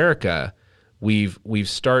across America, we've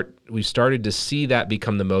started to see that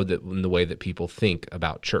become the mode that in the way that people think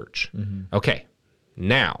about church. Mm-hmm. Okay,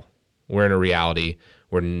 now we're in a reality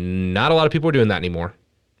where not a lot of people are doing that anymore.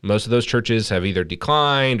 Most of those churches have either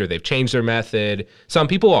declined or they've changed their method. Some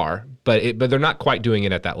people are, but they're not quite doing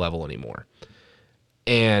it at that level anymore.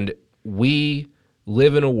 And we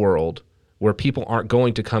live in a world where people aren't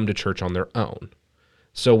going to come to church on their own.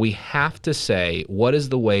 So we have to say, what is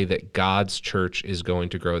the way that God's church is going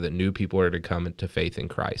to grow, that new people are to come into faith in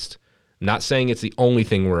Christ? I'm not saying it's the only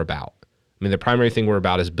thing we're about. I mean, the primary thing we're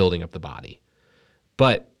about is building up the body.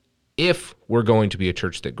 But if we're going to be a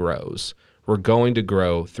church that grows, we're going to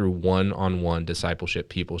grow through one-on-one discipleship,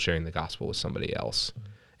 people sharing the gospel with somebody else.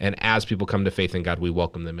 And as people come to faith in God, we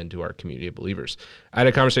welcome them into our community of believers. I had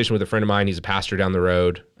a conversation with a friend of mine. He's a pastor down the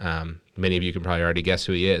road. Many of you can probably already guess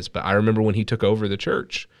who he is. But I remember when he took over the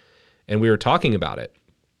church, and we were talking about it,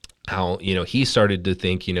 how, you know, he started to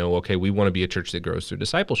think, you know, okay, we want to be a church that grows through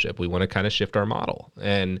discipleship. We want to kind of shift our model.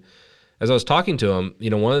 And as I was talking to him, you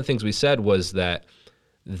know, one of the things we said was that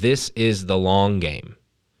this is the long game.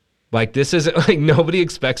 Like, this isn't like, nobody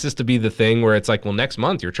expects this to be the thing where it's like, well, next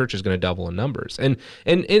month your church is going to double in numbers. And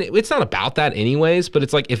it's not about that anyways, but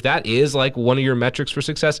it's like, if that is like one of your metrics for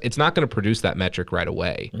success, it's not going to produce that metric right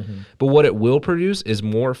away. But what it will produce is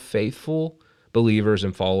more faithful believers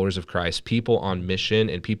and followers of Christ, people on mission,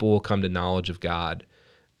 and people will come to knowledge of God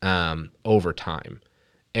over time.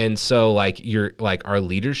 And so like our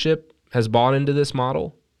leadership has bought into this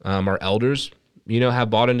model. Our elders, have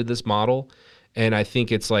bought into this model. And I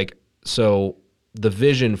think it's like, so the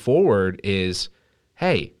vision forward is,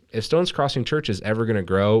 hey, if Stones Crossing Church is ever going to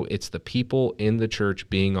grow, it's the people in the church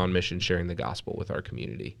being on mission, sharing the gospel with our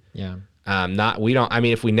community. Yeah.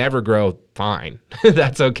 If we never grow, fine.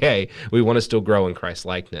 That's okay. We want to still grow in Christ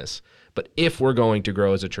likeness. But if we're going to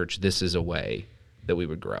grow as a church, this is a way that we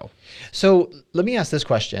would grow. So let me ask this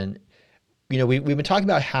question. We've been talking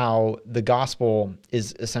about how the gospel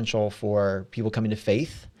is essential for people coming to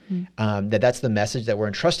faith. That's the message that we're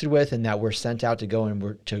entrusted with, and that we're sent out to go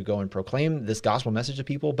and proclaim this gospel message to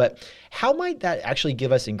people. But how might that actually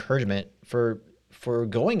give us encouragement for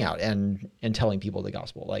going out and telling people the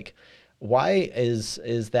gospel? Like, why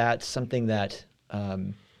is that something that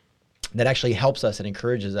that actually helps us and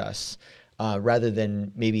encourages us, rather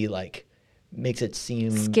than maybe like makes it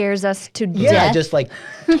seem scares us to death? Yeah, just like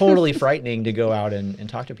totally frightening to go out and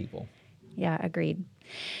talk to people. Yeah, agreed.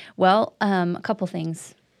 Well, a couple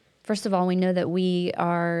things. First of all, we know that we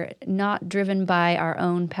are not driven by our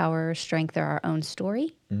own power or strength or our own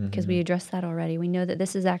story, because we addressed that already. We know that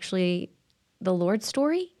this is actually the Lord's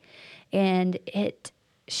story, and it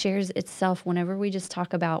shares itself whenever we just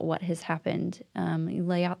talk about what has happened. You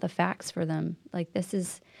lay out the facts for them. Like, this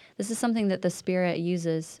is something that the Spirit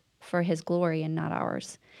uses for His glory and not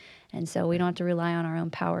ours. And so we don't have to rely on our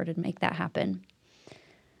own power to make that happen.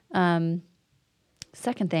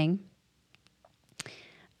 Second thing,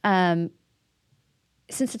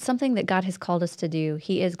 since it's something that God has called us to do,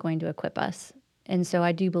 He is going to equip us. And so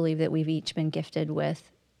I do believe that we've each been gifted with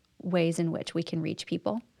ways in which we can reach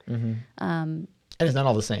people. And it's not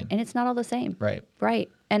all the same. And it's not all the same. Right. Right.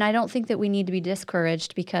 And I don't think that we need to be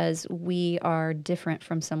discouraged because we are different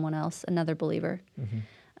from someone else, another believer.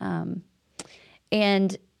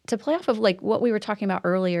 And to play off of like what we were talking about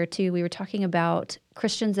earlier too, we were talking about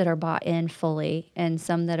Christians that are bought in fully and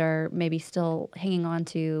some that are maybe still hanging on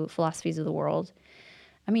to philosophies of the world.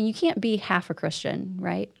 I mean, you can't be half a Christian,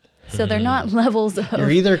 right? So they're not levels of...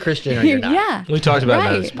 You're either Christian or you're not. Yeah. We talked about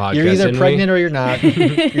that in this podcast. You're either didn't pregnant or you're not.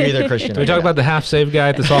 You're either Christian Did or we talk you're about the half-saved guy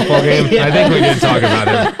at the softball game? Yeah. I think we did talk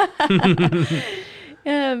about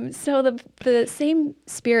him. So the same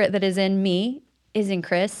Spirit that is in me is in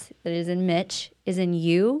Chris, that is in Mitch, is in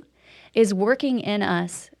you, is working in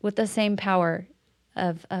us with the same power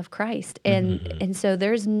of Christ. And so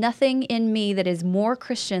there's nothing in me that is more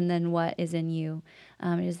Christian than what is in you.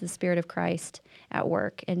 It is the Spirit of Christ at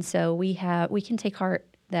work. And so we can take heart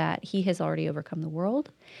that He has already overcome the world,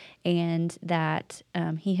 and that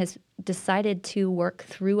He has decided to work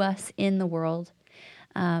through us in the world.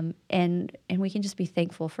 And we can just be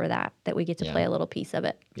thankful for that we get to play a little piece of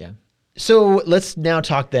it. Yeah. So let's now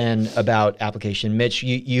talk then about application. Mitch,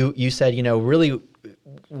 you said, really,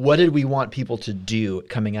 what did we want people to do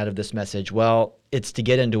coming out of this message? Well, it's to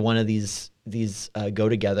get into one of these go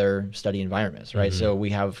together study environments, right? So we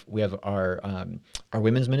have our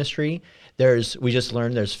women's ministry. We just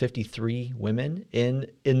learned there's 53 women in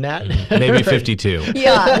that. Maybe 52.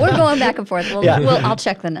 Yeah, we're going back and forth. I'll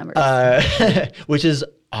check the numbers. Which is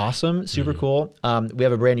awesome, super cool. We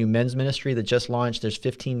have a brand new men's ministry that just launched. There's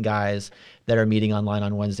 15 guys that are meeting online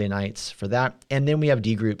on Wednesday nights for that. And then we have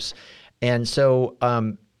D groups. And so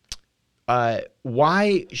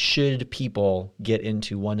why should people get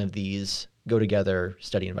into one of these go-together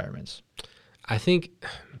study environments? I think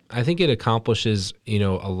it accomplishes, a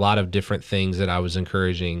lot of different things that I was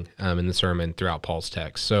encouraging in the sermon throughout Paul's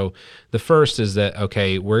text. So the first is that,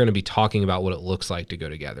 okay, we're going to be talking about what it looks like to go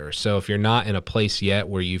together. So if you're not in a place yet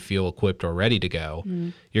where you feel equipped or ready to go,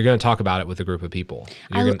 you're going to talk about it with a group of people.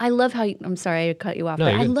 I love how I'm sorry to cut you off, No,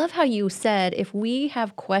 but you're I good. love how you said if we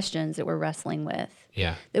have questions that we're wrestling with,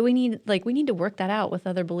 Yeah. that we need to work that out with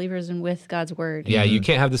other believers and with God's word. Yeah, you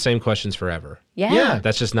can't have the same questions forever. Yeah.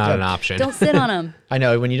 That's just not an option. Don't sit on them. I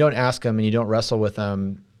know when you don't ask them and you don't wrestle with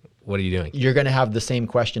them, What are you doing? you're going to have the same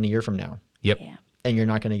question a year from now, Yep. Yeah. and you're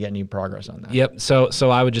not going to get any progress on that. Yep. So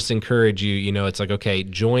I would just encourage you, it's like, okay,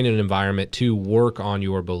 join an environment to work on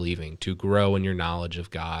your believing, to grow in your knowledge of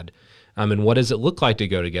God. And what does it look like to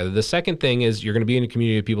go together? The second thing is you're going to be in a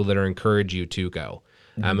community of people that are encourage you to go.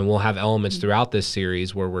 And we'll have elements throughout this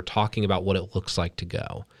series where we're talking about what it looks like to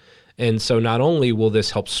go. And so not only will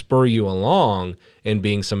this help spur you along in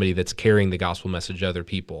being somebody that's carrying the gospel message to other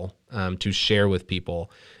people, to share with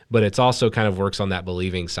people, but it's also kind of works on that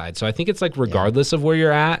believing side. So I think it's like regardless of where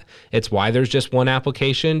you're at, it's why there's just one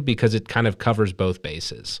application, because it kind of covers both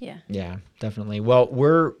bases. Yeah, definitely. Well,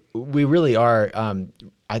 we really are,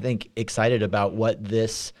 I think, excited about what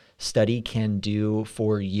this study can do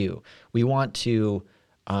for you. We want to,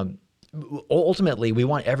 ultimately, we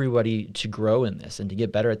want everybody to grow in this and to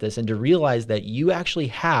get better at this and to realize that you actually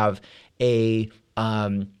have a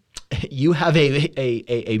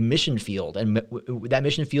mission field, and that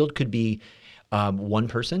mission field could be one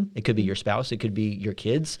person, it could be your spouse, it could be your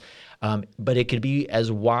kids, but it could be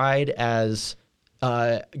as wide as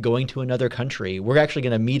going to another country. We're actually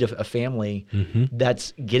going to meet a family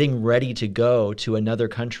that's getting ready to go to another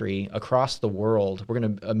country across the world. We're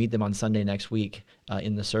going to meet them on Sunday next week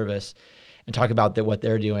in the service and talk about what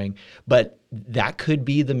they're doing. But that could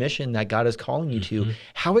be the mission that God is calling you to.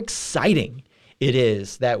 How exciting it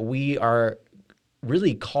is that we are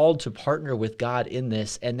really called to partner with God in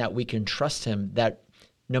this, and that we can trust him, that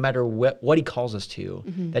no matter what he calls us to,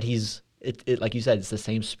 that he's, like you said, it's the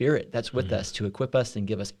same Spirit that's with us to equip us and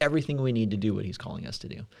give us everything we need to do what he's calling us to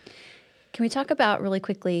do. Can we talk about really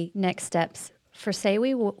quickly next steps? For say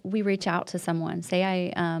we reach out to someone, say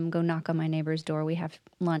I go knock on my neighbor's door, we have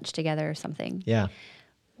lunch together or something. Yeah.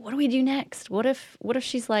 What do we do next? What if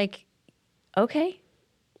she's like, okay,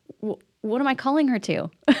 what am I calling her to?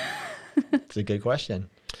 It's a good question.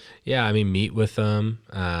 Yeah, I mean, meet with them.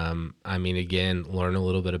 I mean, again, learn a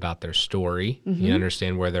little bit about their story. You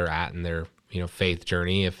understand where they're at in their, faith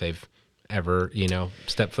journey, if they've ever,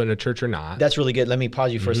 stepped foot in a church or not. That's really good. Let me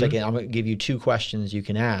pause you for a second. I'm going to give you 2 questions you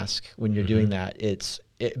can ask when you're doing that.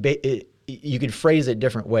 You could phrase it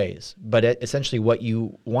different ways, but essentially what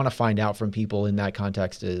you want to find out from people in that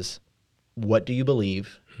context is, what do you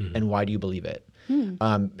believe and why do you believe it?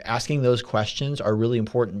 Asking those questions are really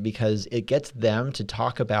important because it gets them to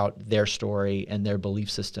talk about their story and their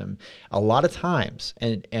belief system. A lot of times,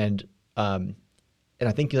 and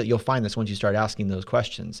I think you'll find this once you start asking those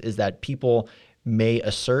questions, is that people may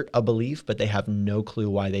assert a belief, but they have no clue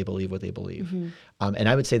why they believe what they believe. And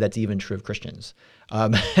I would say that's even true of Christians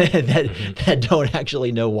that don't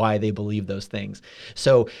actually know why they believe those things.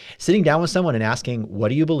 So sitting down with someone and asking, what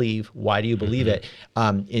do you believe? Why do you believe it?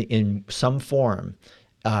 In some form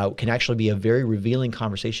can actually be a very revealing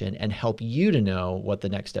conversation and help you to know what the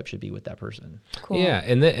next step should be with that person. Cool. Yeah,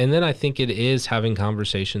 and then I think it is having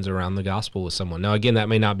conversations around the gospel with someone. Now, again, that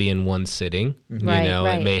may not be in one sitting. Right.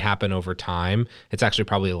 It may happen over time. It's actually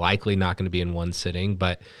probably likely not going to be in one sitting.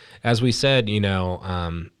 But as we said,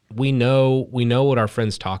 we know what our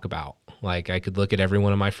friends talk about. Like, I could look at every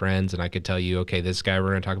one of my friends and I could tell you, okay, this guy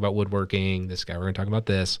we're going to talk about woodworking, this guy we're going to talk about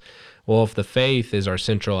this. Well, if the faith is our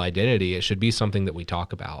central identity, it should be something that we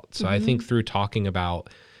talk about. So I think through talking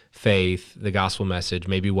about faith, the gospel message,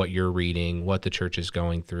 maybe what you're reading, what the church is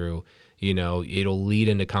going through, it'll lead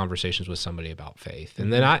into conversations with somebody about faith.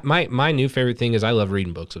 And then my new favorite thing is I love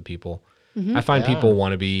reading books with people. I find people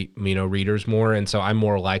want to be, readers more. And so I'm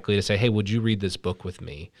more likely to say, hey, would you read this book with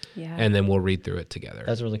me? Yeah. And then we'll read through it together.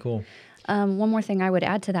 That's really cool. One more thing I would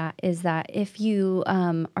add to that is that if you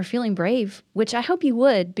are feeling brave, which I hope you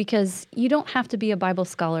would, because you don't have to be a Bible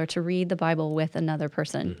scholar to read the Bible with another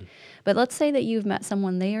person. But let's say that you've met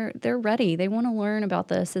someone, they're ready. They want to learn about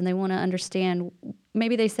this and they want to understand.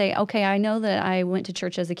 Maybe they say, okay, I know that I went to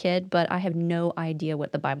church as a kid, but I have no idea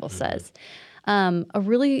what the Bible says. A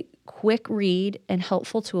really quick read and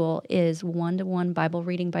helpful tool is One-to-One Bible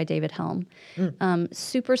Reading by David Helm.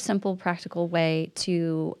 Super simple, practical way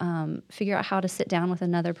to figure out how to sit down with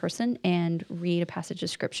another person and read a passage of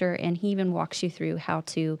Scripture. And he even walks you through how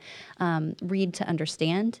to read to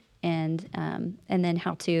understand and then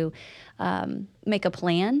how to make a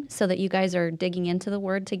plan so that you guys are digging into the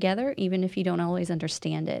Word together, even if you don't always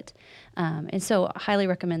understand it. And so I highly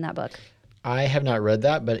recommend that book. I have not read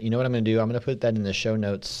that, but you know what I'm going to do? I'm going to put that in the show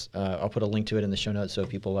notes. I'll put a link to it in the show notes so if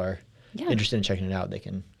people are interested in checking it out, they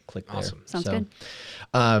can click there. Awesome. Sounds good.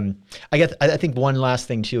 I think one last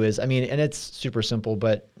thing too is, and it's super simple,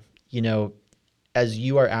 but as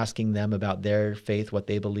you are asking them about their faith, what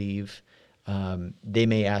they believe, they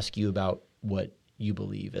may ask you about what you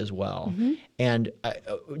believe as well. And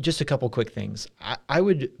just a couple quick things. I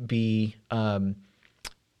would be...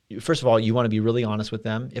 First of all, you want to be really honest with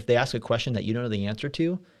them. If they ask a question that you don't know the answer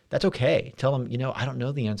to, that's okay. Tell them, I don't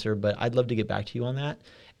know the answer, but I'd love to get back to you on that,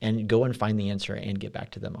 and go and find the answer and get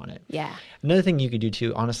back to them on it. Yeah. Another thing you could do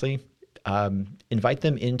too, honestly, invite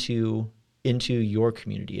them into into your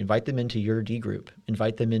community. Invite them into your D group.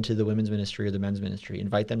 Invite them into the women's ministry or the men's ministry.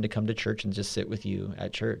 Invite them to come to church and just sit with you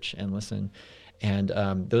at church and listen. And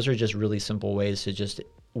those are just really simple ways to just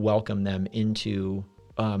welcome them into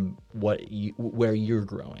where you're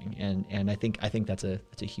growing. And I think that's a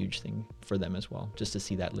huge thing for them as well, just to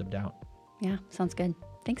see that lived out. Yeah, sounds good.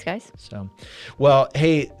 Thanks, guys. So, well,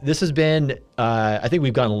 hey, this has been, I think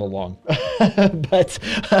we've gone a little long, but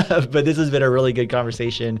this has been a really good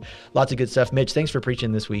conversation. Lots of good stuff. Mitch, thanks for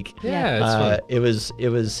preaching this week. Yeah, it's fun. It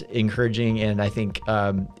was encouraging and I think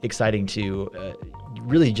exciting to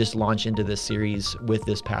really just launch into this series with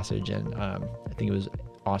this passage. And I think it was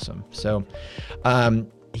awesome. So,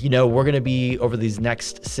 we're going to be over these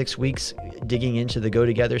next 6 weeks digging into the Go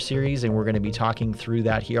Together series, and we're going to be talking through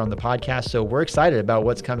that here on the podcast. So we're excited about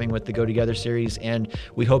what's coming with the Go Together series, and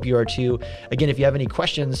we hope you are too. Again, if you have any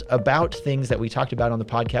questions about things that we talked about on the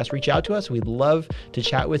podcast, reach out to us. We'd love to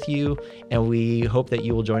chat with you, and we hope that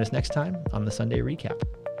you will join us next time on the Sunday Recap.